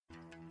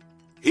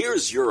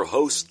Here's your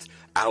host,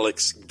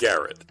 Alex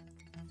Garrett.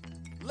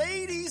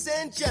 Ladies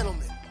and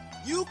gentlemen,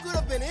 you could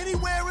have been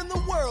anywhere in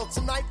the world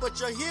tonight, but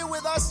you're here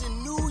with us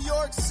in New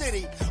York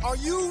City. Are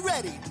you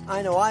ready?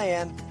 I know I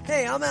am.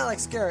 Hey, I'm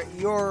Alex Garrett,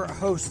 your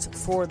host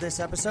for this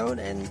episode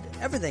and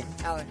everything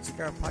Alex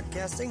Garrett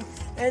Podcasting.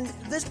 And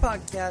this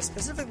podcast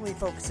specifically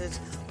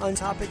focuses on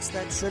topics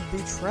that should be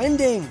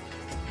trending.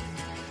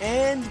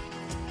 And,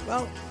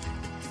 well,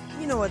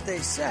 you know what they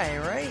say,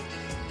 right?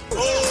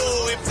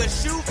 Oh, if the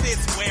shoe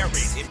fits, wear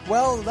it.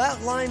 Well,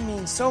 that line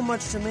means so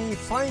much to me.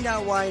 Find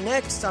out why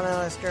next on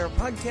Alex Garrett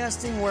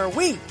Podcasting, where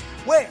we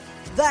wear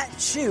that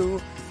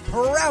shoe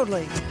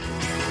proudly.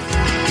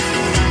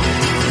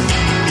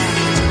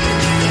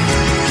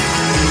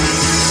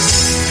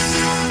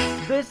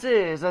 This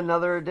is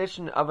another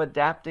edition of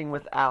Adapting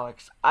with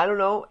Alex. I don't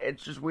know,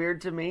 it's just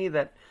weird to me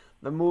that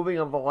the moving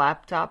of a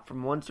laptop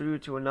from one studio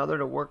to another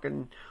to work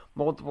in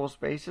multiple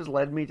spaces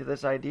led me to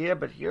this idea,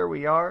 but here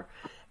we are.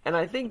 And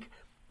I think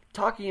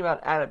talking about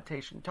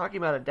adaptation, talking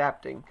about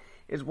adapting,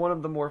 is one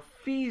of the more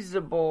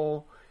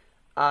feasible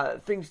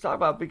things to talk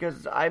about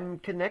because I'm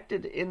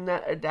connected in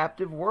that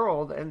adaptive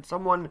world, and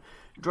someone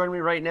joining me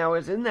right now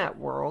is in that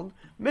world,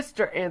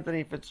 Mr.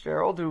 Anthony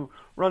Fitzgerald, who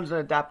runs an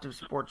adaptive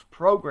sports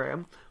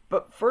program.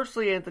 But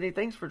firstly, Anthony,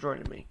 thanks for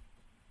joining me.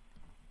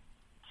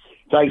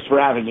 Thanks for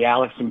having me,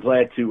 Alex. I'm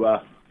glad to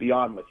be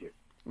on with you.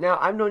 Now,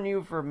 I've known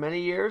you for many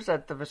years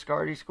at the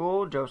Fitzgerald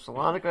School, Joe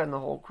Salonica and the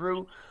whole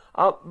crew.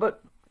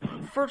 But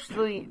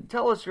firstly,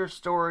 tell us your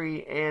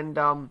story and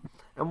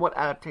what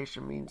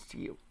adaptation means to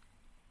you.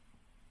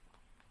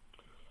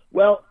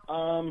 Well,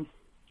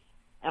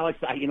 Alex,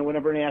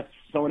 whenever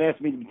someone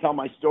asks me to tell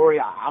my story,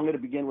 I'm going to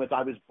begin with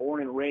I was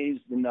born and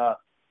raised in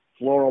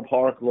Floral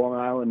Park, Long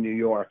Island, New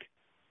York.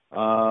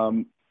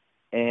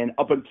 And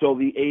up until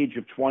the age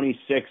of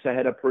 26, I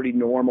had a pretty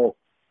normal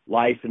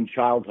life and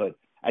childhood.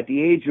 At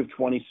the age of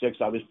 26,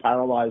 I was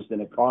paralyzed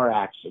in a car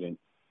accident,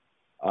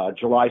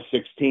 July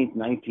 16th,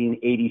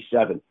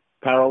 1987.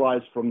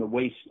 Paralyzed from the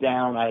waist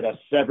down. I had a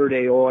severed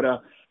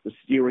aorta. The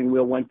steering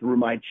wheel went through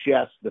my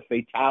chest. The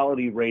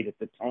fatality rate at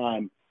the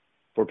time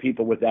for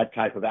people with that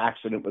type of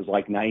accident was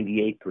like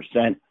 98%.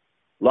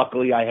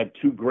 Luckily, I had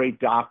two great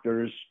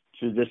doctors.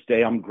 To this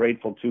day, I'm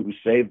grateful to, who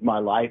saved my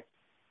life.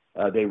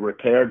 They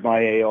repaired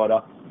my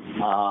aorta,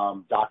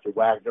 Dr.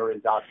 Wagner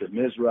and Dr.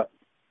 Misra.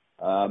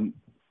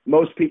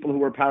 Most people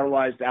who are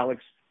paralyzed,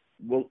 Alex,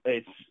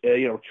 it's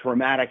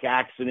traumatic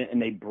accident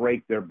and they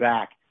break their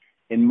back.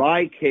 In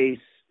my case,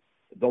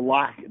 the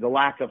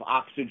lack of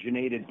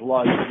oxygenated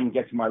blood didn't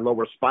get to my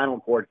lower spinal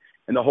cord,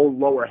 and the whole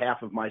lower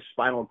half of my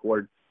spinal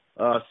cord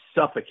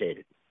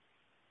suffocated.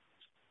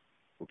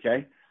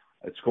 Okay,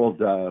 it's called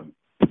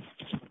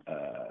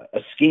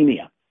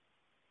ischemia.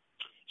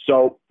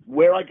 So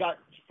where I got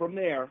from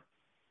there,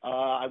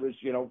 I was,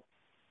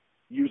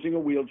 using a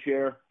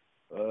wheelchair,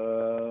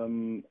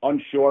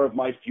 unsure of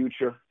my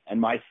future and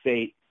my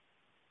fate.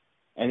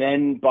 And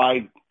then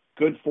by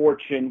good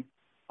fortune,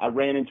 I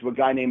ran into a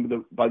guy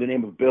by the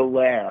name of Bill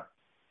Lair,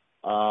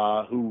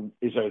 who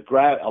is a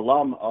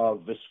alum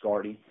of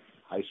Viscardi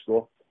High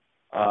School,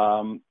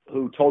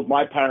 who told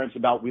my parents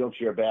about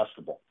wheelchair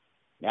basketball.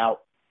 Now,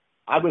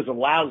 I was a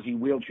lousy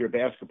wheelchair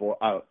basketball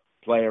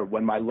player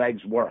when my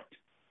legs worked.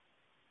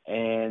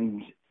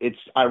 And it's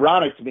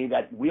ironic to me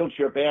that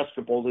wheelchair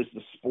basketball is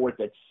the sport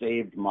that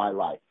saved my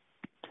life.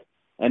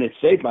 And it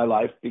saved my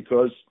life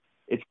because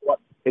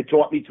it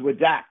taught me to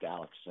adapt,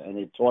 Alex, and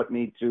it taught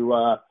me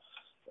to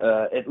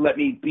it let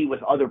me be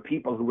with other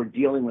people who were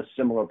dealing with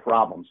similar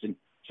problems. And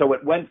so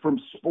it went from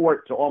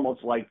sport to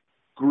almost like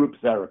group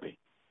therapy.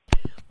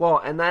 Well,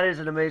 and that is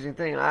an amazing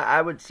thing.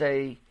 I would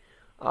say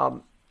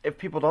if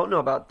people don't know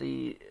about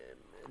the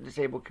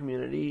disabled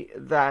community,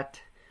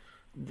 that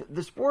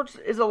the sports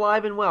is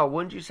alive and well,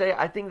 wouldn't you say?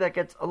 I think that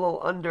gets a little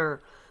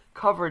under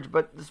coverage,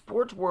 but the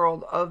sports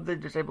world of the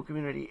disabled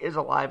community is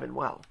alive and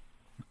well.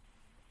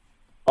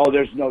 Oh,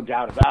 there's no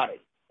doubt about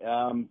it.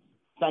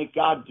 Thank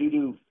God, due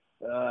to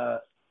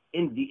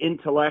the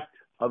intellect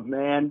of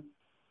man,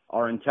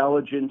 our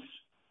intelligence,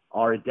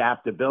 our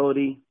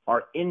adaptability,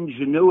 our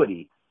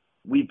ingenuity,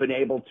 we've been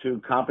able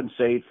to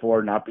compensate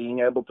for not being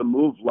able to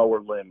move lower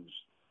limbs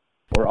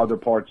or other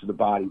parts of the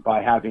body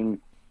by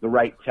having the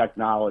right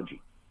technology.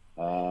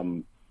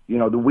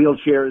 The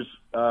wheelchairs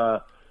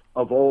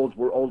of old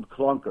were old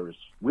clunkers.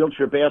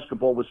 Wheelchair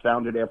basketball was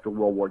founded after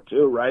World War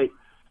II, right?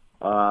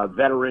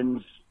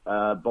 Veterans,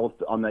 both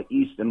on the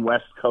East and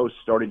West Coast,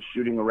 started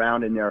shooting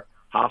around in their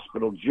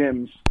hospital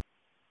gyms,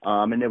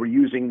 and they were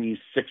using these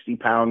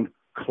 60-pound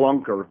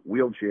clunker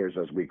wheelchairs,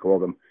 as we call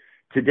them.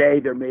 Today,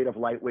 they're made of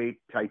lightweight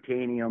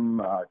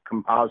titanium,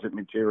 composite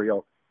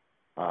material,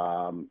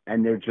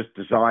 and they're just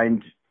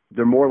designed,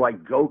 they're more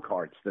like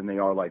go-karts than they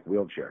are like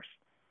wheelchairs.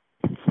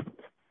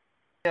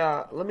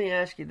 Let me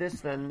ask you this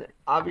then.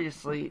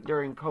 Obviously,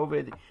 during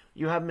COVID,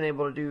 you haven't been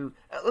able to do...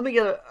 let me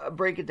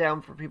break it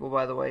down for people,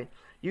 by the way.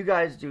 You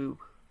guys do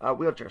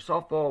wheelchair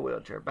softball,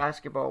 wheelchair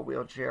basketball,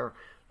 wheelchair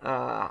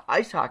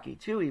ice hockey,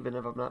 too, even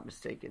if I'm not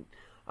mistaken.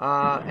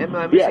 Am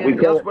I missing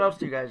anything else? What else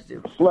do you guys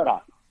do? Split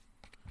hockey.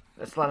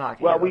 Sled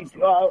hockey. Well,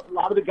 yeah, a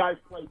lot of the guys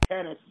play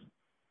tennis,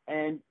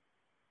 and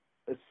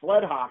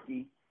sled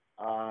hockey,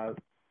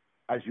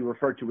 as you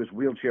refer to as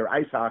wheelchair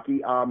ice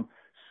hockey,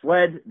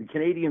 sled, the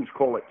Canadians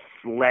call it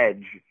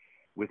sledge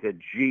with a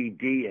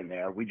GD in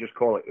there. We just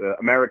call it,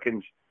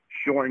 Americans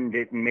shortened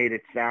it and made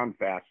it sound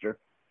faster.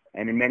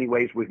 And in many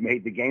ways, we've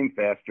made the game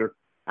faster.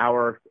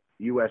 Our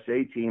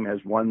USA team has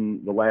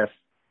won the last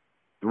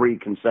 3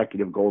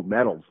 consecutive gold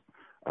medals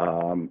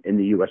in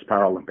the U.S.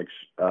 Paralympics.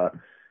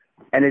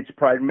 And it's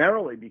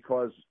primarily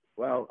because,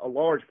 well, a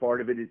large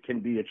part of it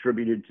can be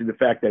attributed to the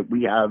fact that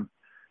we have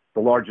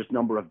the largest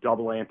number of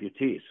double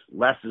amputees.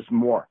 Less is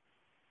more.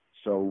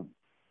 So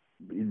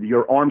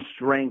your arm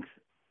strength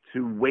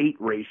to weight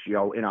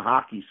ratio in a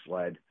hockey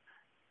sled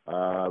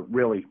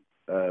really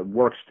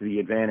works to the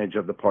advantage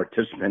of the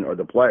participant or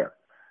the player.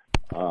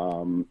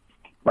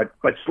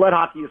 But sled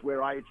hockey is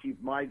where I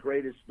achieved my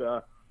greatest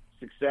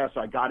success.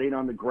 I got in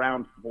on the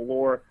ground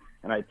floor,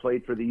 and I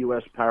played for the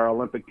U.S.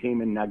 Paralympic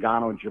team in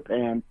Nagano,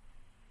 Japan,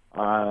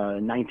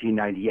 in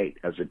 1998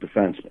 as a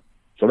defenseman.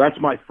 So that's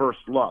my first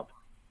love.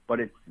 But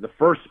the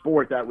first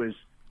sport that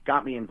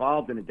got me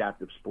involved in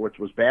adaptive sports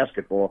was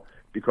basketball,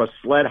 because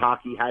sled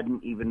hockey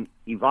hadn't even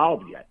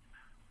evolved yet.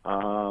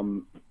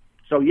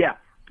 So yeah,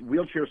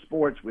 wheelchair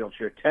sports,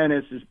 wheelchair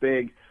tennis is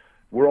big.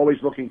 We're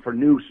always looking for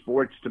new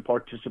sports to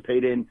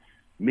participate in.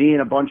 Me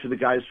and a bunch of the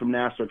guys from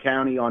Nassau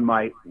County on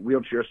my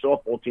wheelchair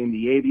softball team,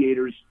 the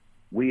Aviators,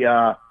 we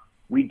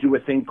do a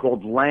thing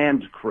called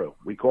land crew.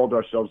 We called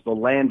ourselves the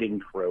landing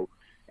crew.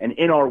 And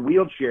in our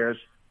wheelchairs,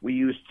 we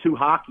use 2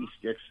 hockey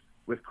sticks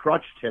with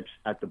crutch tips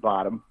at the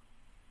bottom,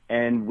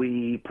 and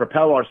we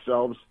propel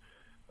ourselves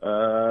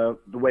the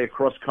way a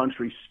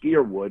cross-country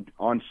skier would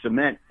on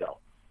cement, though,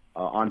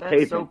 on pavement.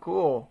 That's so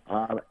cool.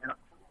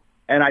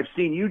 And I've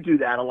seen you do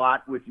that a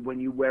lot when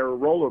you wear a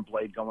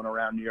rollerblade going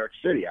around New York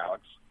City,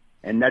 Alex.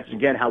 And that's,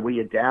 again, how we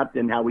adapt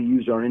and how we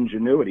use our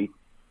ingenuity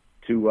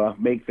to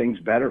make things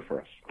better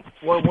for us.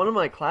 Well, one of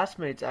my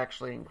classmates,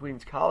 actually, in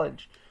Queens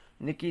College,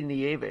 Nikki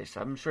Nieves,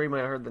 I'm sure you might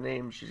have heard the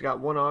name. She's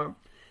got one arm,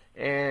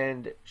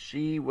 and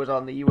she was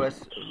on the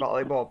U.S.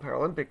 Volleyball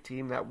Paralympic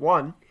team that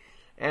won.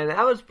 And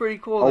that was pretty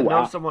cool to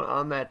know someone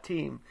on that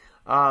team,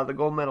 the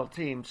gold medal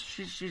team.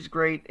 She's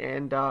great,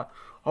 and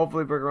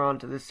hopefully bring her on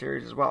to this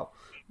series as well.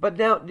 But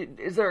now,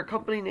 is there a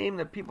company name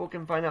that people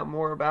can find out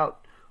more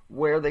about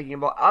where they can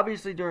involve?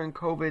 Obviously, during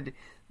COVID,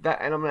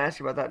 and I'm going to ask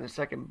you about that in a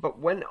second, but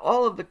when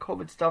all of the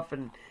COVID stuff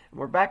and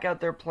we're back out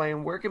there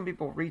playing, where can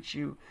people reach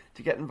you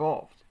to get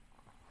involved?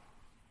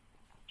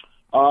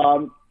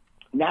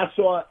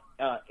 Nassau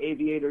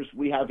Aviators,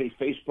 we have a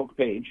Facebook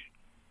page,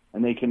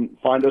 and they can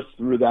find us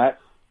through that.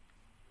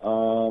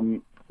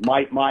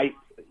 My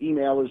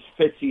email is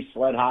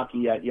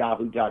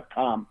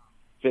fitzy@yahoo.com,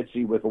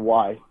 Fitzy with a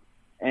Y.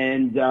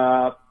 And,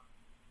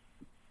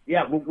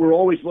 yeah, we're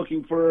always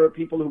looking for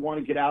people who want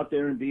to get out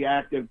there and be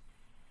active.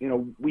 You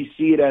know, we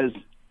see it as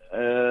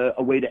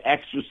a way to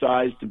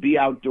exercise, to be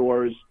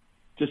outdoors,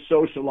 to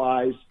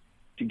socialize,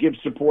 to give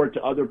support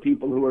to other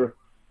people who are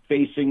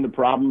facing the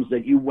problems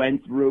that you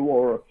went through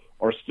or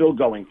are still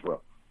going through.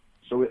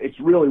 So it's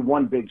really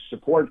one big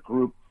support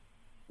group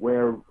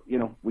where, you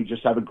know, we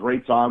just have a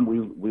great time.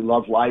 We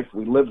love life.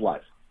 We live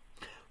life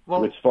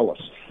to its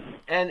fullest.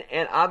 And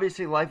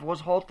obviously life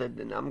was halted,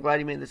 and I'm glad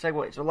you made the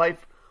segue. So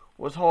life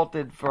was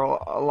halted for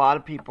a lot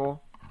of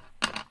people,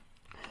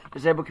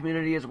 disabled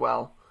community as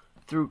well,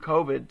 through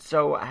COVID.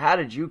 So how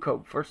did you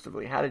cope, first of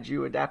all? How did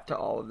you adapt to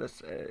all of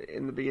this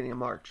in the beginning of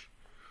March?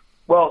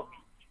 Well,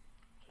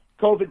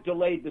 COVID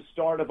delayed the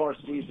start of our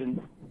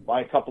season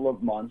by a couple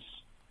of months.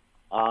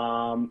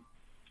 And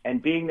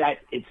being that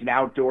it's an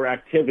outdoor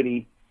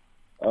activity,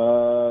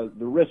 the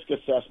risk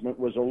assessment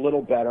was a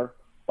little better.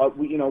 But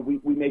we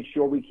make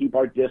sure we keep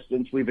our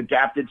distance. We've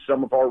adapted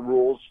some of our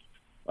rules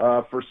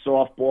for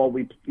softball.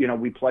 We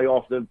play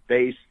off the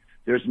base.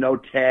 There's no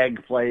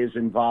tag plays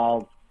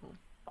involved.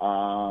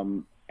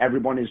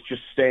 Everyone is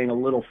just staying a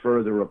little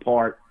further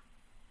apart,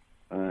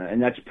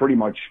 and that's pretty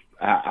much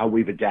how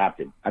we've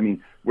adapted. I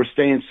mean, we're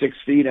staying 6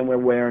 feet and we're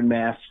wearing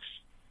masks.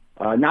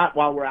 Not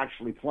while we're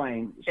actually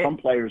playing. Some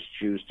players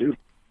choose to.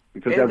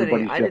 Because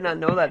Anthony, I did not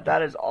know that.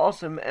 That is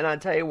awesome, and I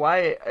tell you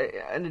why.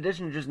 In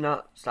addition to just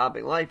not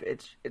stopping life,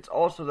 it's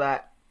also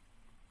that,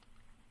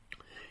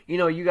 you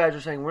know, you guys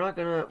are saying we're not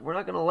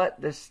gonna let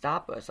this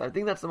stop us. I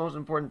think that's the most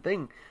important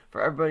thing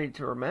for everybody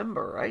to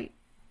remember, right?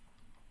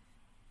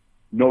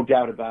 No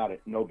doubt about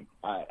it. No,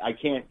 I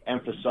can't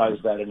emphasize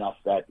that enough.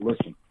 That,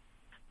 listen,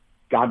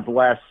 God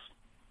bless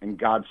and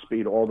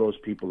Godspeed all those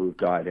people who've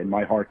died, and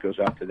my heart goes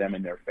out to them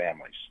and their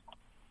families.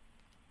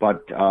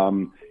 But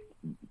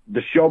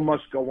the show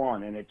must go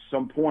on, and at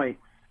some point,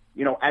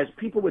 you know, as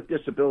people with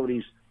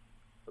disabilities,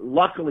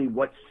 luckily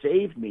what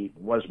saved me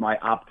was my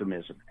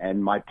optimism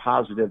and my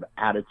positive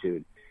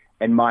attitude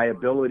and my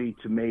ability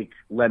to make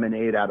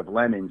lemonade out of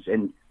lemons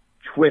and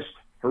twist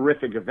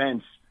horrific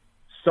events,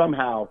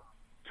 somehow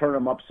turn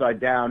them upside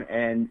down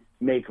and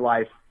make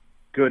life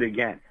good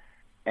again.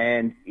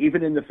 And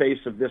even in the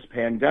face of this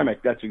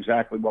pandemic, that's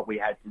exactly what we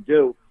had to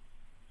do.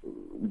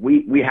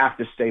 we have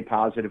to stay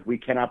positive. We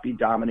cannot be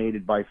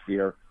dominated by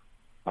fear.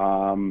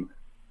 I'm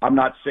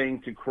not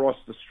saying to cross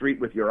the street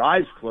with your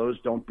eyes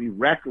closed. Don't be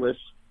reckless.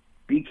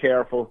 Be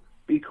careful.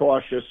 Be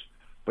cautious.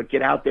 But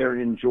get out there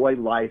and enjoy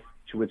life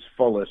to its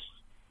fullest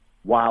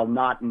while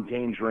not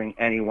endangering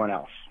anyone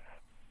else.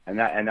 And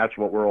that's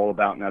what we're all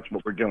about, and that's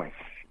what we're doing.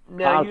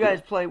 Now, Positive. you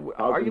guys play.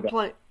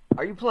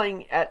 Are you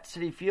playing at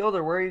Citi Field,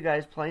 or where are you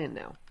guys playing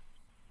now?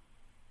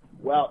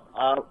 Well,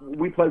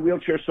 we play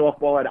wheelchair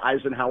softball at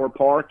Eisenhower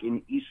Park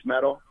in East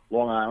Meadow,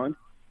 Long Island.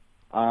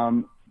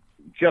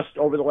 Just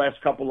over the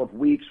last couple of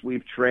weeks,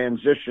 we've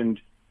transitioned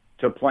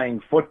to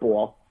playing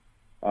football,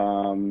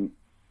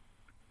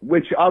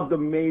 which of the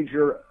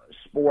major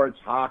sports,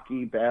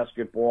 hockey,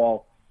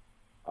 basketball,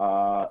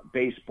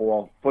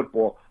 baseball,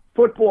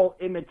 football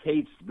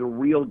imitates the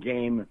real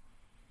game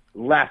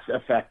less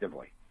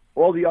effectively.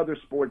 All the other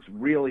sports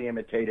really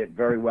imitate it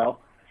very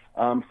well.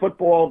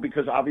 Football,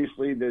 because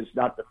obviously there's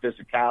not the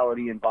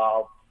physicality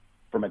involved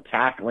from a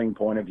tackling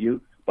point of view,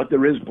 but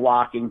there is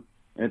blocking,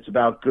 and it's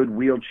about good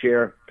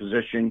wheelchair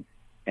position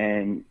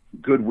and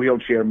good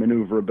wheelchair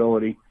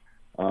maneuverability.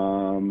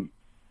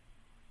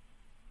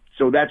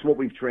 So that's what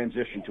we've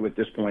transitioned to at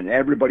this point.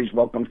 Everybody's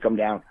welcome to come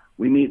down.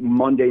 We meet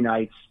Monday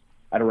nights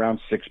at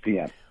around 6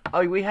 p.m.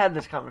 Oh, we had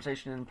this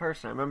conversation in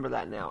person. I remember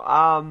that now.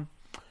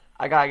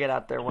 I got to get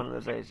out there one of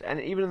those days.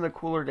 And even in the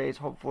cooler days,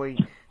 hopefully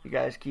you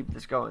guys keep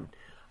this going.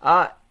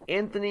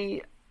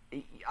 Anthony,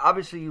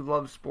 obviously you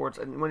love sports.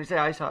 And when you say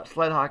I saw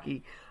sled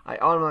hockey, I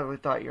automatically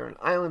thought you're an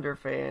Islander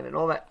fan and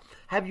all that.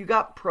 Have you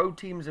got pro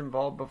teams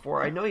involved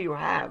before? I know you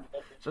have.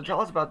 So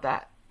tell us about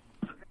that.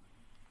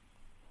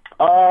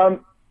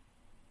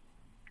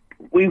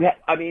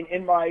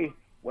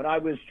 When I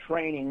was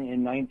training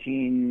in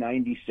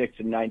 1996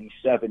 and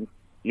 97,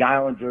 the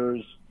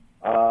Islanders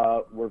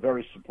were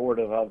very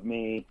supportive of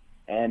me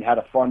and had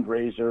a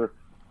fundraiser.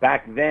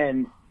 Back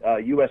then,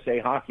 USA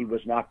Hockey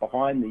was not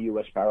behind the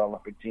U.S.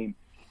 Paralympic team,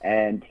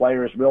 and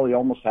players really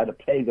almost had to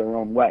pay their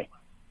own way.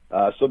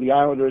 So the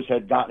Islanders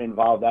had gotten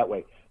involved that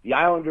way. The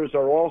Islanders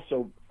are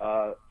also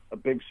a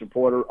big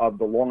supporter of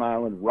the Long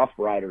Island Rough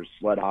Riders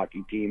sled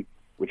hockey team,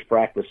 which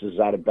practices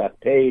out of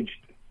Bethpage,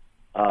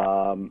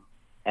 and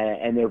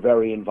they're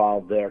very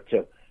involved there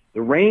too.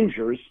 The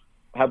Rangers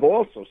have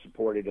also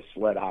supported a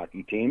sled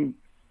hockey team,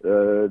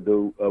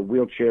 the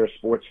Wheelchair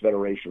Sports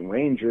Federation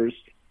Rangers,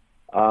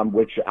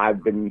 which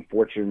I've been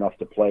fortunate enough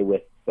to play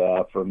with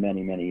for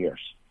many, many years.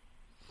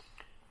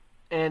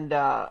 And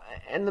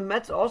the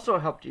Mets also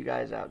helped you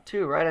guys out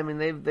too, right? I mean,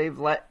 they've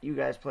let you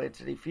guys play at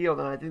Citi Field,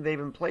 and I think they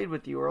even played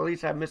with you, or at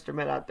least have Mr.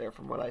 Met out there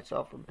from what I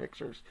saw from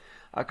pictures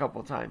a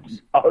couple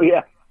times. Oh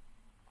yeah,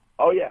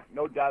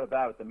 no doubt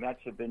about it. The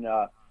Mets have been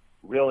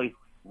really,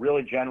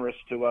 really generous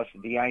to us.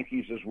 The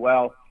Yankees as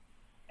well.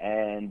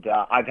 And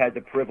I've had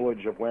the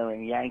privilege of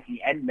wearing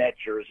Yankee and Met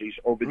jerseys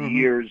over the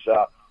years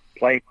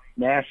playing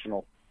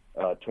national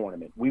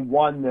tournament. We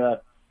won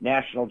the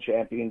national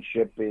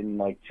championship in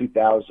like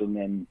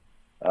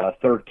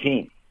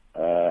 2013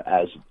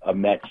 as a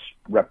Mets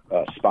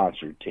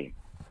sponsored team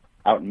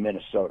out in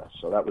Minnesota.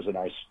 So that was a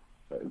nice,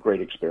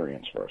 great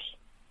experience for us.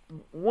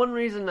 One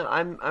reason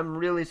I'm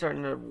really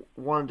starting to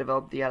want to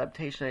develop the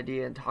adaptation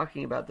idea and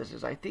talking about this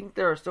is I think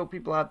there are still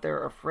people out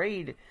there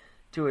afraid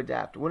to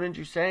adapt. Wouldn't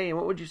you say? And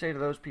what would you say to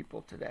those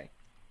people today?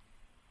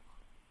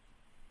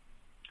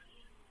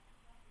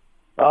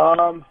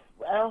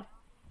 Well,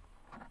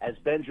 as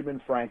Benjamin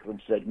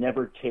Franklin said,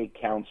 never take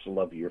counsel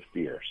of your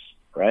fears,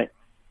 right?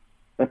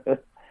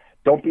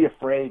 Don't be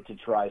afraid to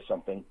try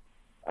something.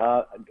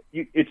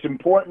 It's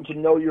important to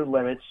know your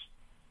limits,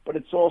 but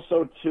it's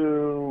also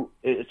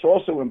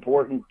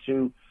important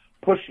to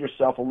push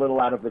yourself a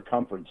little out of the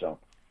comfort zone.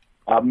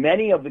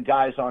 Many of the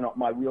guys on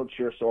my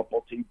wheelchair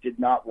softball team did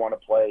not want to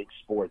play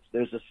sports.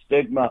 There's a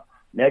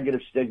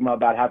negative stigma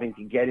about having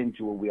to get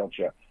into a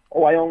wheelchair.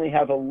 Oh, I only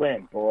have a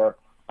limp, or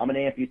I'm an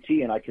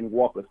amputee and I can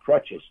walk with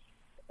crutches.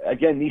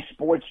 Again, these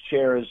sports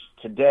chairs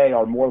today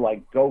are more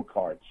like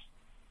go-karts.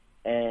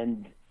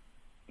 And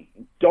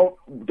don't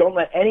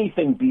let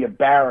anything be a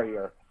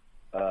barrier,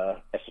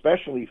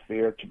 especially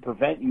fear, to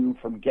prevent you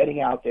from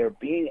getting out there,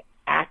 being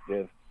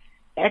active,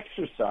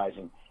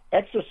 exercising.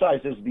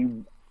 Exercise is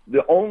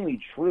the only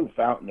true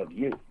fountain of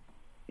youth,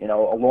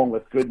 along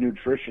with good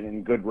nutrition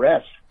and good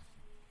rest.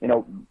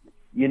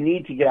 You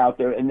need to get out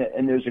there,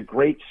 and there's a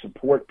great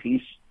support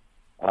piece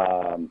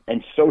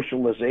and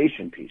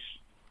socialization piece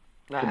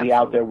to be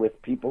out there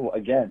with people,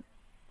 again,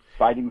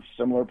 fighting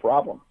similar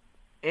problem.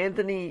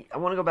 Anthony, I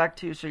want to go back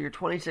to, so you're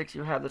 26,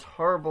 you have this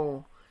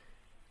horrible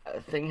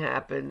thing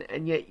happen,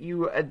 and yet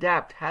you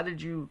adapt. How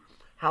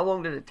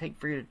long did it take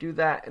for you to do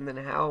that, and then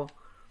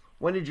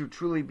when did you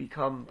truly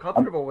become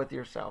comfortable with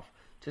yourself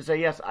to say,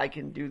 yes, I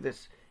can do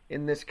this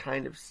in this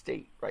kind of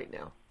state right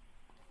now?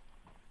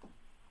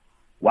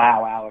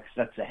 Wow, Alex,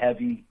 that's a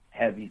heavy,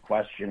 heavy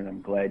question, and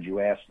I'm glad you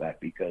asked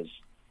that because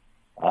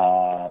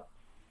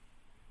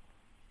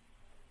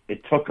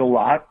it took a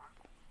lot,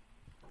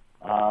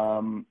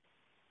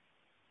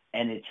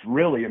 and it's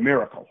really a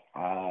miracle.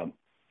 I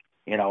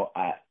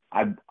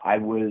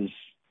was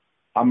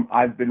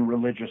I've been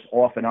religious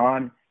off and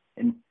on,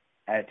 and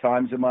at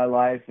times in my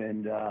life,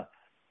 and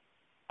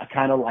I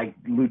kind of like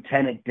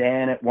Lieutenant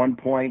Dan at one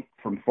point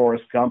from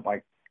Forrest Gump.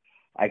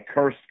 I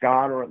cursed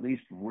God, or at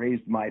least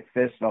raised my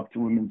fist up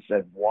to him and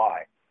said,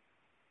 "Why?"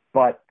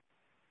 But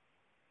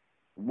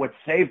what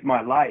saved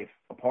my life,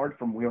 apart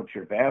from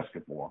wheelchair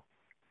basketball,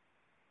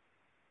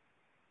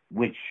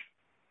 which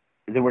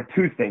there were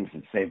two things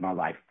that saved my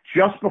life.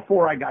 Just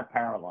before I got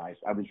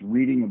paralyzed, I was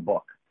reading a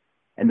book,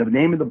 and the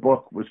name of the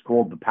book was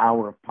called The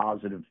Power of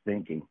Positive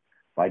Thinking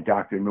by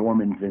Dr.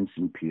 Norman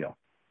Vincent Peale.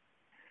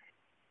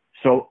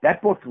 So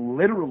that book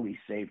literally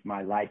saved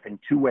my life in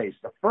two ways.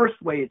 The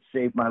first way it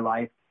saved my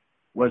life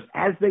was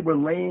as they were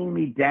laying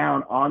me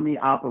down on the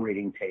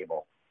operating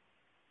table.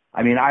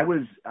 I mean, I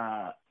was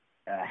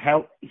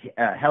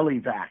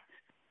helivac,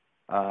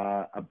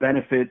 a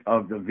benefit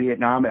of the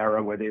Vietnam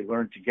era where they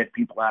learned to get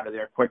people out of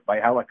there quick by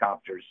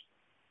helicopters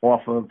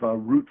off of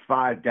Route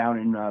 5 down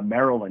in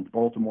Maryland,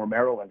 Baltimore,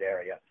 Maryland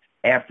area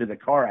after the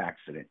car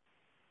accident.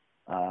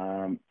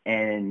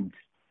 And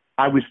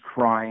I was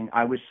crying.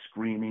 I was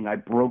screaming. I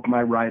broke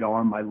my right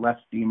arm, my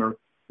left femur.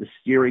 The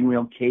steering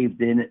wheel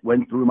caved in. It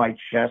went through my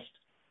chest,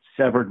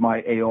 severed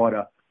my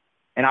aorta.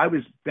 And I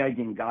was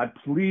begging God,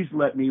 please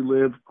let me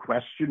live, ?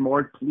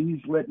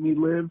 Please let me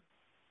live,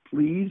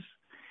 please.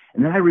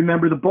 And then I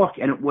remember the book,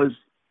 and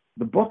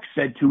the book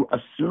said to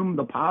assume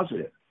the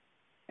positive.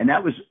 And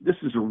this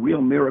is a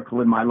real miracle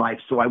in my life.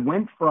 So I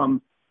went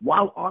from,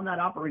 while on that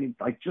operating,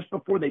 like just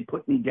before they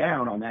put me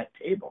down on that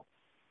table,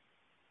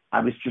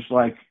 I was just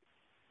like,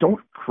 don't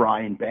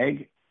cry and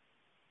beg,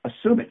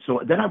 assume it.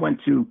 So then I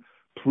went to,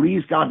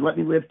 please God, let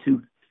me live,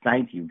 to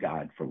thank you,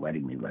 God, for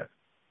letting me live.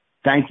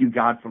 Thank you,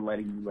 God, for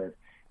letting me live.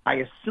 I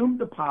assumed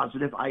the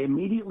positive. I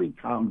immediately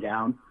calmed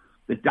down.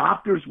 The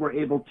doctors were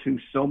able to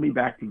sew me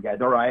back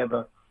together. I have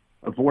a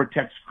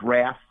vortex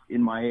graft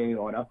in my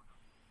aorta.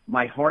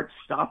 My heart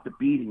stopped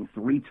beating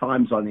 3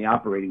 times on the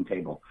operating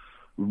table.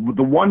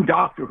 The one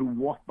doctor who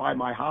walked by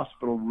my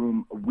hospital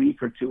room a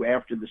week or two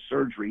after the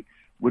surgery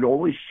would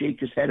always shake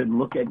his head and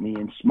look at me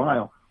and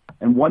smile.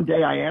 And one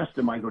day I asked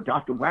him, I go,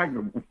 Dr.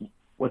 Wagner,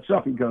 what's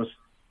up? He goes,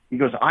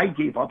 I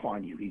gave up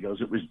on you. He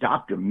goes, it was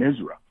Dr.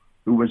 Misra,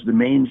 who was the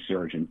main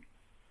surgeon.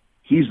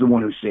 He's the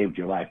one who saved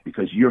your life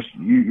because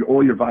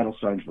all your vital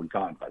signs were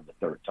gone by the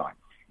 3rd time.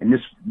 And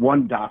this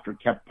one doctor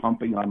kept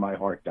pumping on my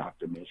heart,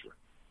 Dr. Misra.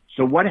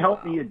 So what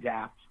helped me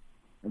adapt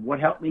and what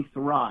helped me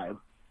thrive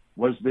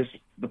was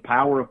the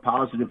power of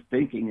positive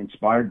thinking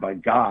inspired by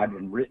God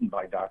and written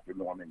by Dr.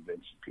 Norman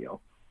Vincent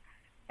Peale.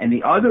 And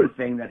the other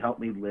thing that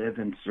helped me live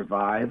and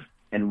survive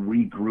and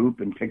regroup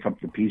and pick up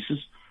the pieces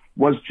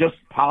was just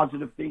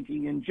positive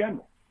thinking in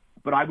general.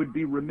 But I would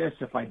be remiss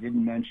if I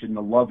didn't mention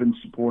the love and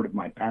support of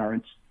my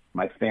parents,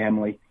 my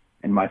family,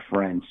 and my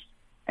friends,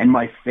 and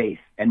my faith,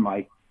 and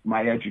my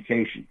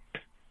education.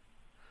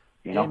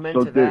 You know, Amen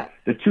so to that.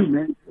 The two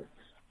men.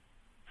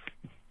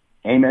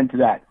 Amen to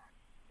that.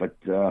 But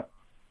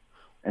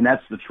and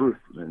that's the truth,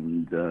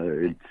 and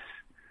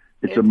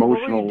it's emotional. What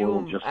were you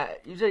doing? Just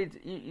You say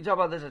you talk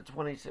about this at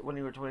 26 when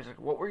you were 26.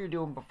 What were you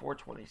doing before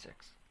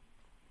 26?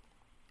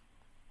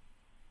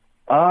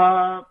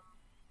 The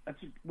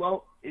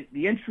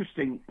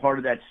interesting part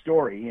of that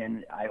story,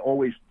 and I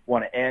always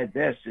want to add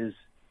this, is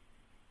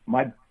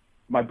my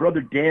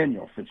brother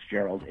Daniel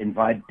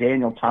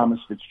Thomas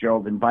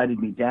Fitzgerald invited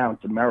me down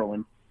to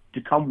Maryland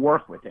to come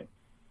work with him.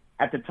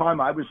 At the time,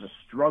 I was a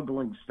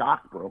struggling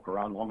stockbroker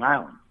on Long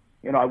Island.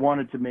 You know, I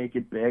wanted to make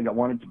it big. I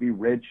wanted to be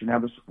rich and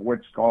have a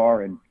sports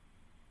car and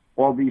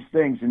all these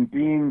things. And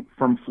being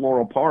from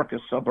Floral Park, a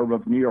suburb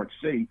of New York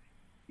City,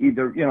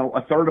 either, you know,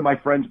 a third of my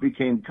friends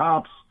became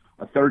cops,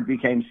 a third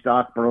became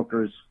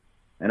stockbrokers,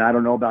 and I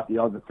don't know about the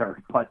other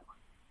third. But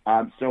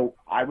so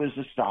I was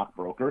a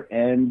stockbroker,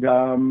 and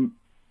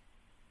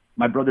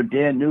my brother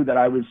Dan knew that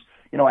I was,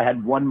 you know, I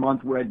had 1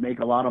 month where I'd make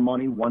a lot of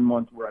money, 1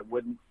 month where I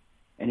wouldn't.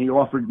 And he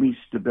offered me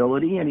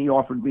stability, and he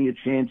offered me a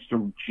chance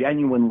to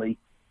genuinely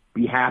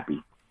be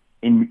happy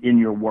in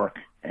your work.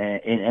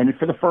 And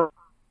for the first.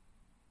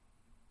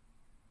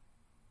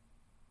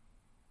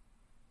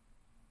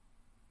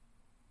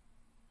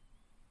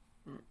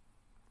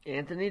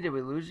 Anthony, did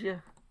we lose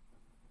you?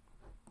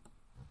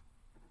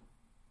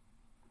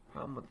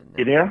 Problem with the net.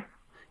 You there?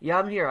 Yeah,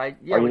 I'm here.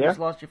 We just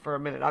lost you for a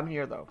minute. I'm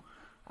here though.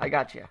 I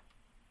got you.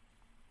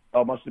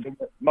 Oh, must have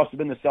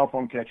been the cell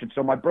phone connection.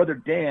 So my brother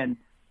Dan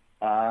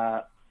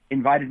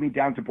invited me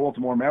down to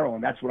Baltimore,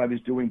 Maryland. That's what I was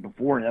doing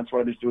before, and that's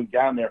what I was doing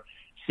down there.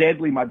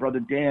 Sadly, my brother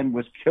Dan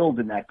was killed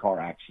in that car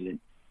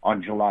accident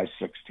on July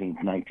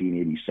 16th,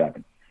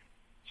 1987.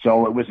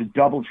 So it was a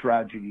double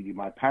tragedy to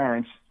my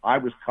parents. I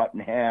was cut in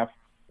half,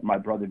 and my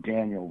brother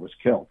Daniel was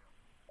killed.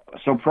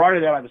 So prior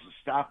to that, I was a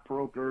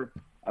stockbroker.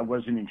 I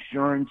was an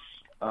insurance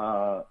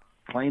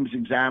claims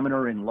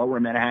examiner in Lower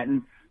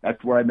Manhattan.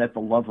 That's where I met the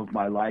love of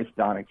my life,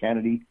 Donna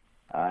Kennedy,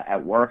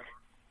 at work.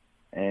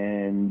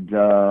 And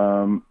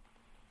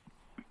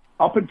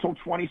up until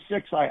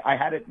 26, I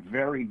had it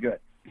very good.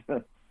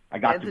 I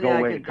got to go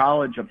away to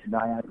college up to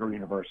Niagara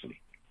University.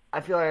 I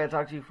feel like I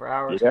talked to you for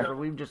hours Yeah. because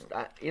we've just,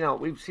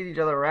 we've seen each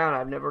other around.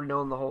 I've never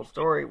known the whole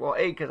story. Well,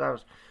 because I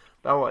was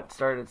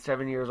started at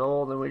 7 years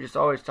old, and we just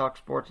always talk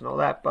sports and all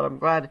that. But I'm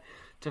glad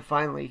to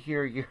finally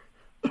hear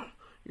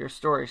your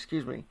story.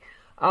 Excuse me.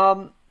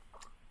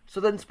 So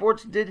then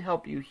sports did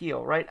help you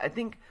heal, right? I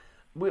think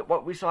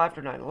what we saw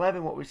after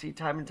 9/11, what we see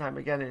time and time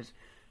again is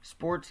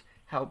sports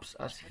helps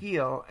us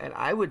heal, and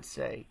I would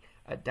say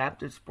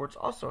adaptive sports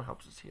also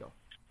helps us heal.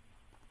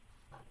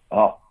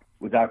 Oh,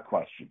 without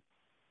question.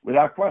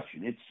 Without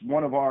question. It's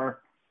one of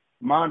our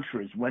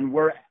mantras. When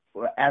we're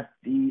at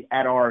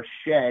our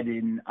shed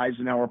in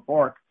Eisenhower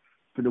Park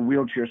for the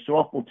wheelchair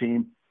softball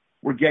team,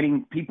 we're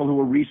getting people who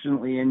were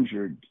recently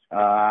injured,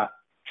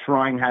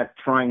 trying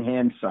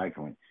hand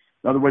cycling.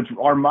 In other words,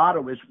 our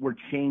motto is we're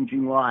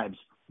changing lives,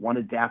 one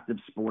adaptive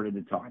sport at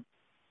a time.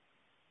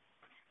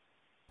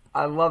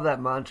 I love that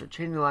mantra,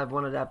 changing life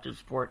one adaptive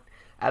sport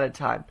at a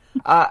time.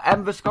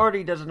 And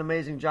Viscardi does an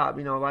amazing job.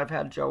 I've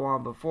had Joe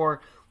on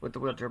before with the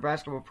wheelchair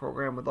basketball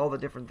program, with all the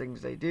different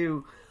things they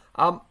do.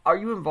 Are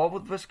you involved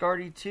with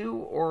Viscardi too,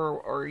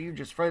 or are you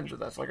just friends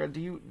with us? Like, do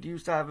you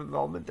still have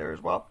involvement there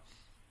as well?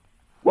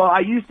 Well, I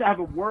used to have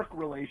a work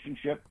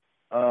relationship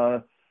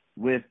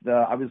with.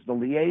 I was the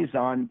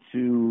liaison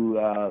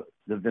to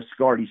the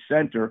Viscardi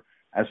Center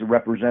as a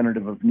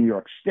representative of New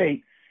York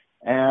State,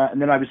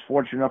 and then I was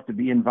fortunate enough to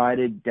be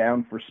invited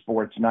down for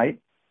sports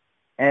night.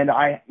 And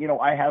I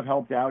have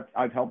helped out.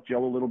 I've helped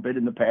Joe a little bit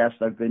in the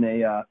past. I've been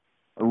a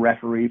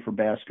referee for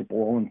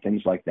basketball and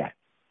things like that.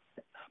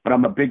 But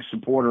I'm a big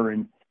supporter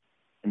and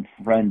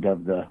friend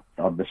of the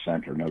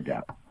center, no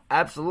doubt.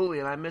 Absolutely,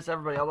 and I miss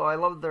everybody. Although I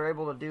love that they're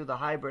able to do the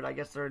hybrid. I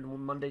guess they're in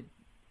Monday,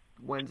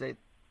 Wednesday,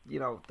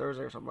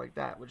 Thursday or something like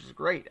that, which is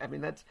great. I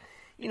mean, that's,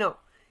 you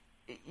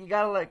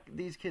got to let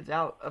these kids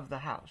out of the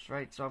house,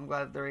 right? So I'm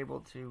glad they're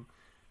able to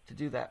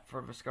do that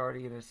for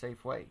Viscardi in a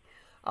safe way.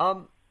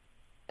 And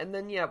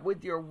then,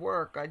 with your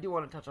work, I do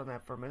want to touch on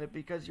that for a minute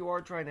because you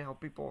are trying to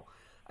help people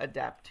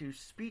adapt to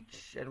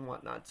speech and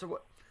whatnot.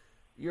 So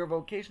you're a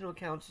vocational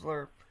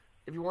counselor.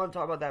 If you want to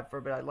talk about that for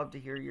a bit, I'd love to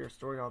hear your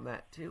story on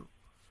that too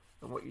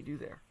and what you do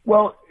there.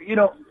 Well,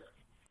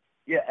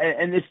 yeah,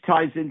 and this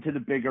ties into the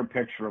bigger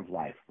picture of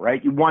life,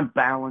 right? You want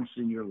balance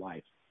in your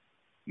life,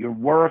 your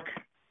work,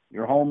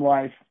 your home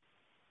life,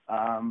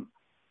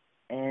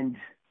 and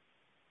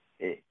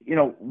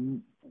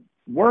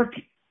work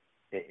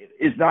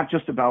is not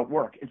just about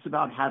work. It's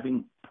about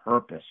having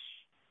purpose,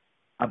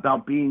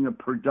 about being a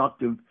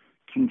productive,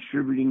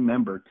 contributing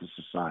member to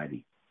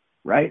society,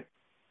 right?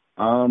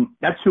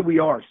 That's who we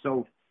are.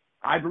 So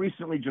I've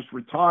recently just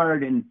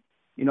retired, and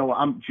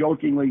I'm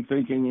jokingly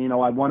thinking,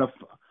 I want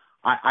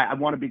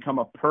to become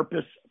a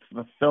purpose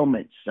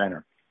fulfillment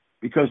center,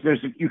 because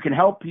you can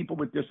help people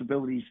with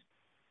disabilities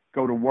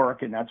go to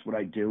work, and that's what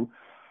I do.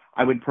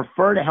 I would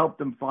prefer to help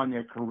them find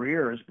their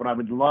careers, but I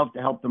would love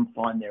to help them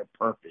find their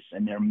purpose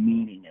and their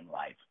meaning in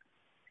life.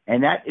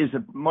 And that is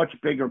a much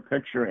bigger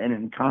picture and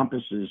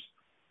encompasses,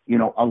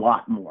 a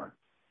lot more.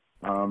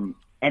 And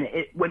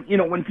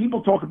when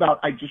people talk about,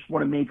 I just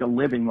want to make a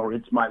living or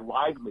it's my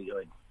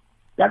livelihood,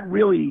 that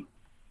really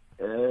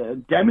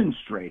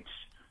demonstrates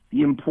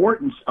the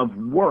importance of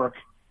work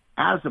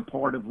as a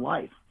part of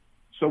life.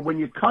 So when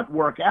you cut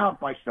work out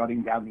by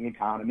shutting down the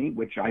economy,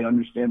 which I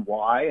understand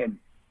why and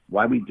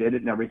why we did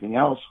it and everything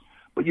else,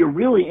 but you're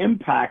really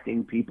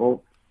impacting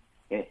people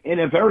in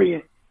a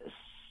very,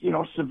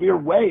 severe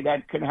way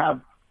that can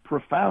have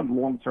profound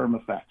long-term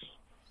effects.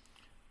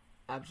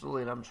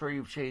 Absolutely, and I'm sure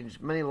you've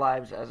changed many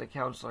lives as a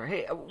counselor.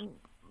 Hey,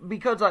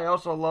 because I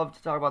also love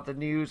to talk about the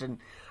news, and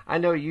I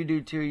know you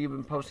do too, you've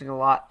been posting a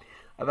lot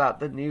about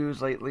the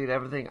news lately and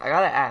everything. I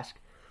gotta ask,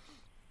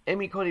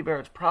 Amy Coney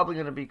Barrett's probably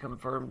going to be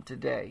confirmed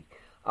today.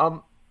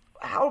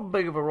 How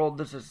big of a role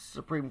does the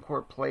Supreme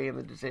Court play in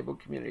the disabled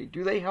community?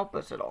 Do they help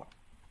us at all?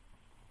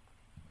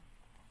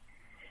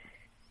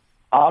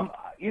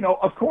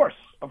 Of course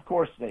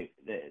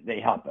they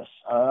help us.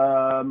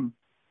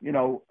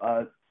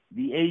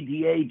 The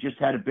ADA just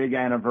had a big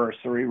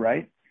anniversary,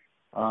 right?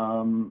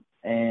 And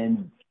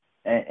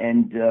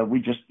we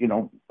just,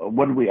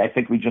 I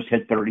think we just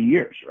hit 30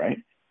 years, right?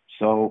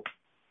 So,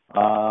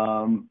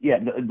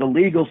 the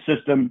legal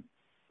system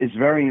is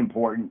very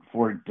important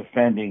for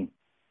defending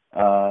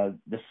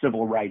the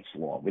civil rights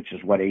law, which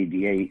is what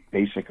ADA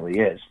basically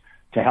is,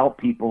 to help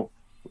people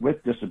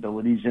with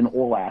disabilities in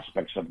all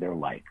aspects of their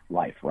life,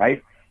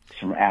 right?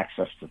 From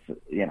access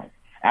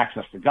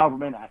to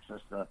government,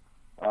 access to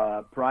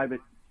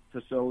private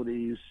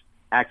facilities,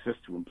 access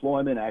to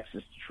employment,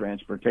 access to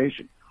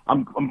transportation.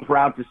 I'm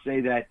proud to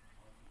say that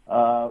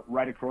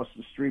right across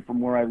the street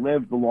from where I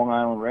live, the Long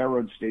Island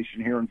Railroad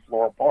Station here in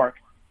Floral Park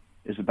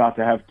is about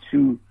to have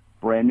 2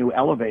 brand new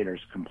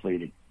elevators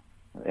completed.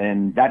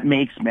 And that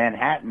makes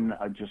Manhattan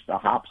just a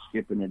hop,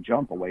 skip, and a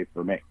jump away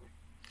from me.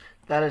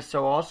 That is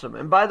so awesome.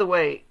 And by the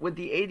way, with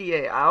the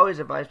ADA, I always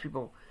advise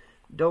people,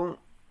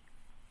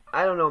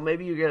 I don't know,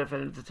 maybe you get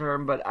offended at the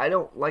term, but I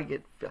don't like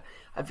it.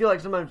 I feel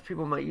like sometimes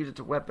people might use it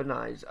to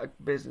weaponize a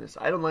business.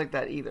 I don't like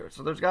that either.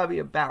 So there's got to be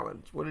a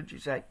balance. What did you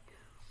say?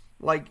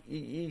 Like,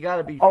 you got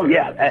to be Oh, fair to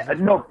yeah. the business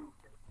No, world.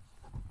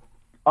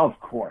 of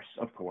course.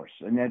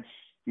 And that's,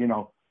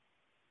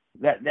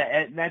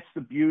 that's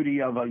the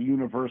beauty of a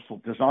universal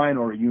design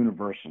or a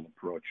universal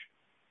approach.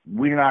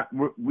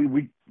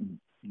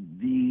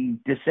 The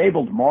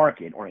disabled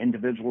market or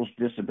individuals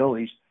with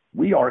disabilities,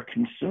 we are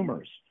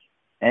consumers,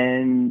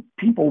 and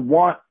people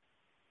want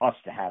us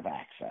to have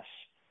access.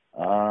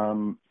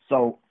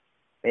 So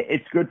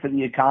it's good for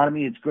the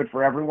economy. It's good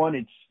for everyone.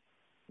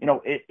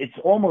 It's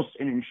almost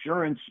an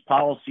insurance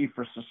policy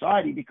for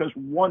society, because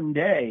one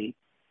day,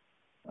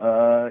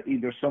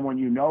 either someone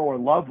you know or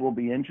love will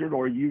be injured,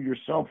 or you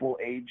yourself will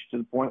age to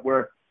the point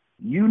where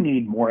you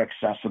need more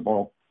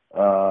accessible,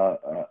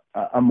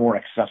 a more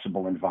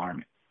accessible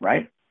environment,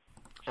 right?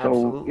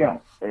 Absolutely.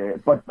 So,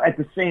 but at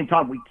the same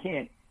time, we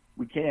can't,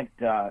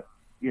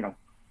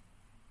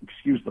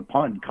 excuse the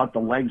pun, cut the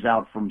legs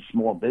out from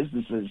small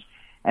businesses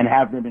and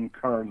have them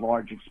incur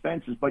large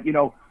expenses. But,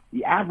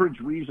 the average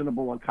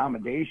reasonable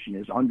accommodation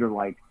is under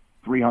like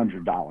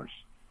 $300.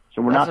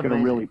 So we're That's not going to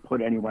amazing. really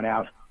put anyone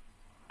out.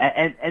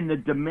 And the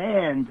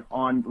demand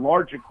on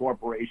larger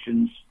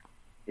corporations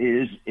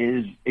is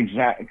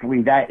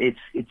exactly that.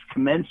 It's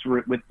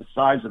commensurate with the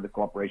size of the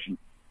corporation.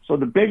 So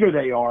the bigger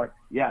they are,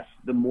 yes,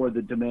 the more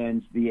the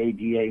demands the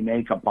ADA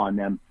make upon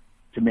them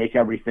to make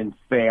everything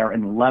fair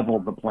and level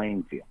the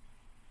playing field.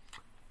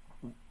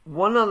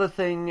 One other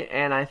thing,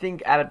 and I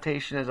think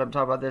adaptation, as I'm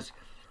talking about this,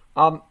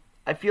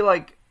 I feel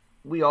like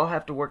we all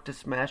have to work to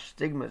smash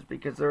stigmas,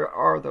 because there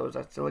are those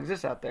that still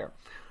exist out there.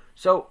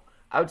 So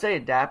I would say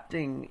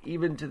adapting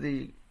even to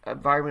the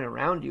environment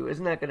around you,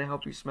 isn't that going to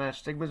help you smash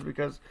stigmas,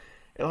 because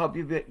it'll help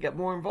you get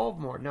more involved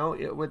more,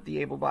 with the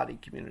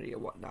able-bodied community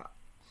and whatnot.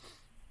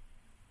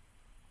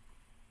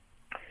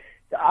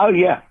 Oh,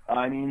 yeah.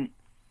 I mean,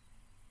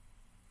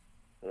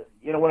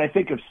 when I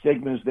think of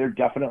stigmas, they're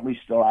definitely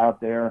still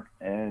out there,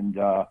 and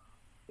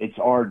it's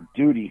our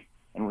duty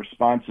and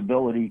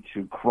responsibility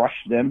to crush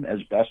them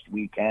as best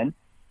we can.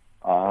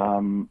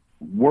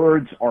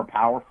 Words are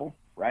powerful,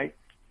 right?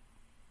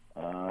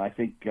 I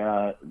think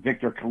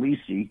Victor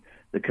Calisi,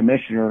 the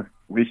commissioner,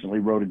 recently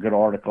wrote a good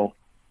article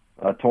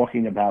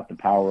talking about the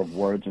power of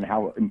words and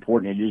how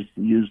important it is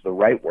to use the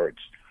right words.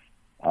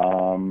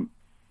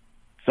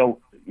 So,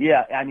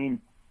 yeah, I mean,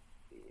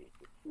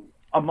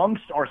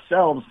 amongst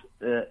ourselves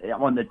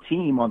on the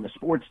team, on the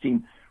sports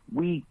team,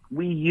 we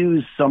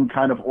use some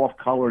kind of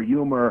off-color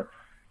humor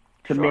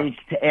to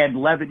add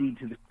levity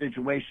to the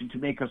situation, to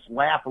make us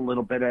laugh a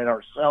little bit at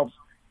ourselves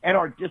and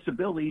our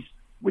disabilities,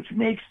 which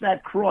makes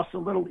that cross a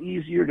little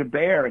easier to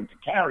bear and to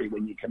carry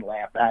when you can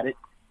laugh at it,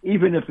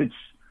 even if it's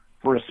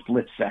for a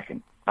split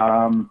second.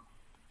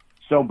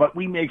 But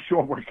we make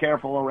sure we're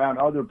careful around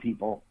other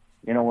people,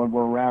 when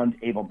we're around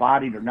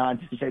able-bodied or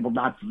non-disabled,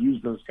 not to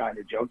use those kind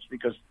of jokes,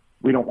 because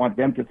we don't want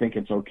them to think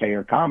it's okay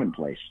or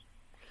commonplace.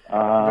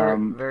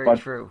 Very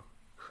true.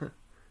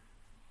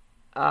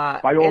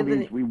 By all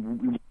means, we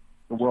want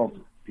the world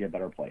to be a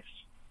better place.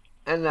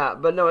 And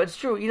but no, it's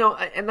true.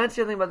 And that's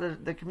the other thing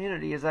about the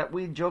community, is that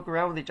we joke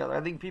around with each other.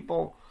 I think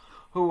people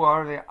who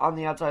are on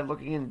the outside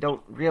looking in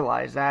don't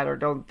realize that, or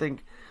don't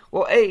think.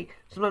 Well, A,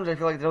 sometimes I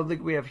feel like they don't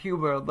think we have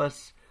humor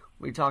unless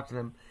we talk to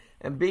them.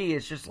 And B,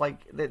 it's just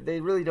like they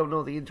really don't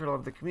know the internal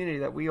of the community,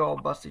 that we all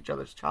bust each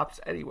other's chops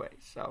anyway.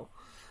 So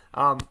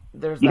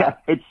there's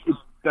that. Yeah, it's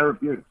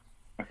therapeutic.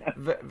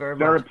 Very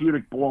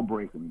therapeutic ball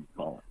breaking, you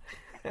call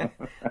it.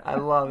 I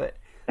love it.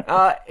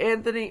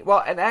 Anthony,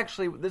 well, and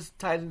actually, this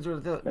ties into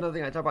another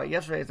thing I talked about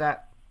yesterday, is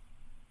that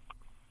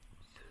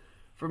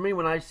for me,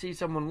 when I see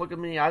someone look at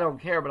me, I don't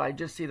care, but I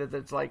just see that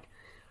it's like,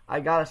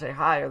 I gotta say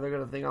hi, or they're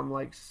gonna think I'm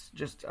like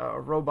just a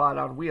robot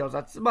on wheels.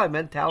 That's my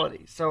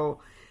mentality. So,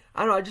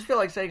 I don't know, I just feel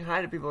like saying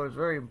hi to people is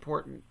very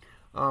important,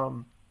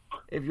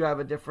 if you have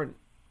a different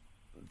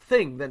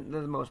thing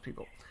than most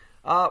people.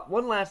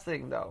 One last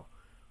thing, though.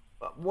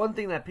 One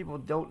thing that people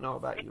don't know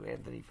about you,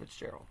 Anthony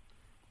Fitzgerald.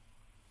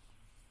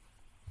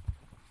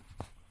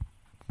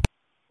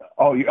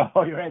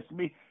 You're asking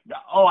me?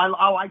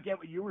 I get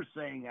what you were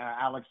saying,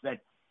 Alex, that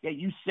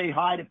you say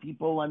hi to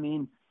people. I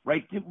mean,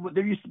 right,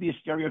 there used to be a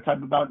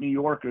stereotype about New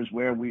Yorkers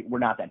where we're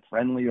not that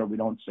friendly, or we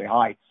don't say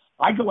hi.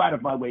 I go out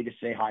of my way to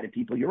say hi to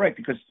people. You're right,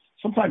 because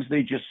sometimes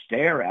they just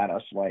stare at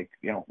us like,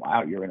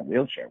 wow, you're in a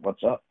wheelchair.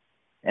 What's up?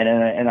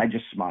 And I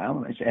just smile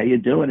and I say, how you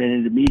doing?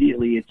 And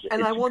immediately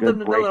I want them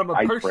to know that I'm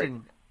a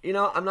person.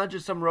 I'm not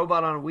just some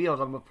robot on wheels.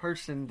 I'm a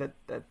person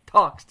that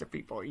talks to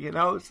people,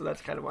 So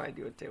that's kind of why I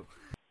do it too.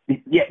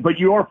 Yeah, but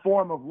your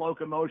form of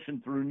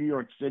locomotion through New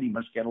York City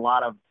must get a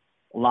lot of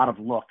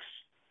looks,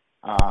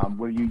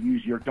 where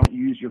don't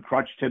use your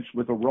crutch tips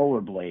with a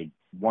rollerblade.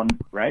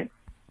 Right?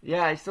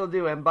 Yeah, I still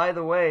do. And by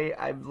the way,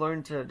 I've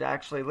learned to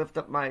actually lift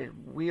up my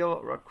wheel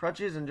or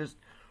crutches and just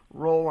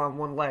roll on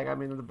one leg. I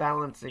mean, the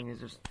balancing is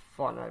just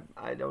fun.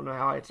 I don't know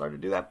how I started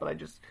to do that, but I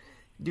just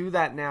do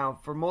that now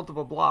for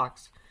multiple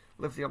blocks,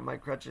 lifting up my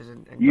crutches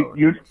and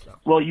going.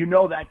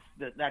 Well,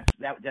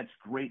 that's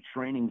great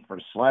training for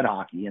sled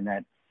hockey, and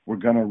that we're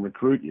going to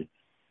recruit you.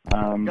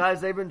 Guys,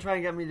 they've been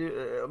trying to get me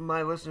to,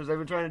 my listeners, they've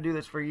been trying to do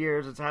this for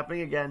years. It's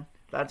happening again.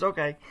 That's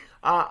okay.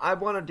 I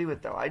want to do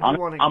it though. I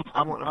want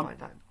to find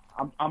time.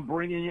 I'm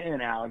bringing you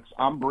in, Alex.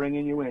 I'm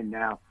bringing you in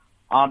now.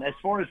 As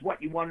far as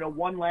what you want to know,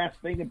 one last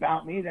thing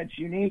about me that's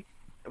unique.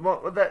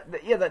 Well,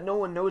 that no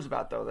one knows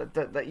about though.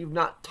 That you've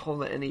not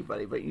told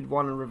anybody, but you'd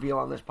want to reveal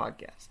on this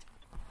podcast.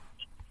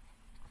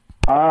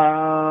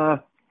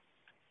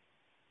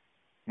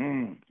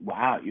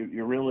 Wow,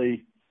 you're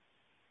really.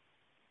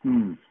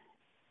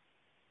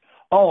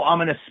 Oh,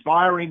 I'm an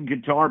aspiring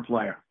guitar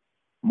player.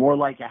 More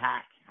like a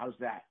hack. How's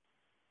that?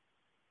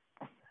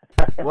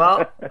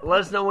 Well,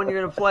 let us know when you're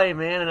going to play,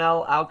 man, and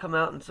I'll come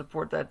out and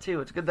support that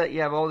too. It's good that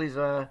you have all these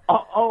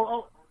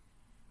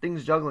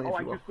things juggling. Oh,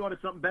 I just thought of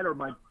something better.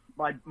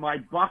 My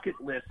bucket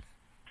list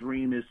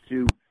dream is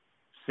to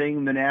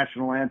sing the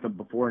national anthem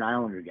before an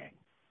Islander game.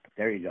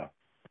 There you go.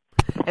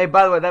 Hey,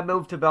 by the way, that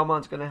move to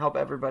Belmont's going to help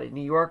everybody.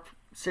 New York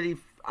City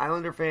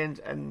Islander fans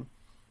and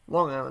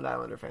Long Island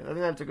Islander fans. I think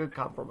that's a good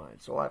compromise,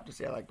 so we'll have to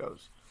see how that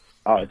goes.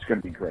 Oh, it's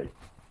going to be great.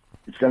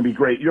 It's going to be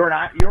great. You're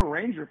a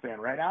Ranger fan,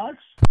 right, Alex?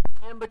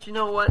 Yeah, but you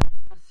know what?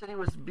 The city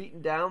was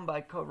beaten down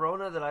by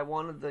Corona that I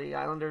wanted the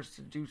Islanders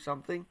to do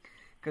something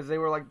because they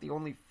were like the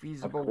only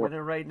feasible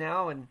winner right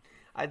now, and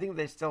I think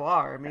they still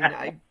are. I mean,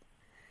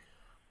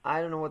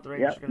 I don't know what the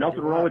Rangers are going to do.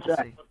 Nothing wrong with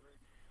that.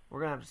 We're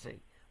going to have to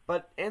see.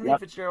 But Anthony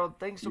Fitzgerald,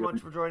 thanks so much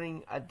for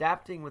joining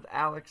Adapting with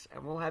Alex,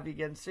 and we'll have you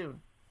again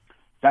soon.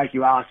 Thank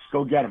you, Alex.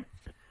 Go get him.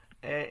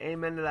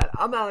 Amen to that.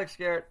 I'm Alex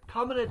Garrett.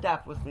 Come and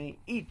adapt with me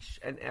each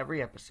and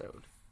every episode.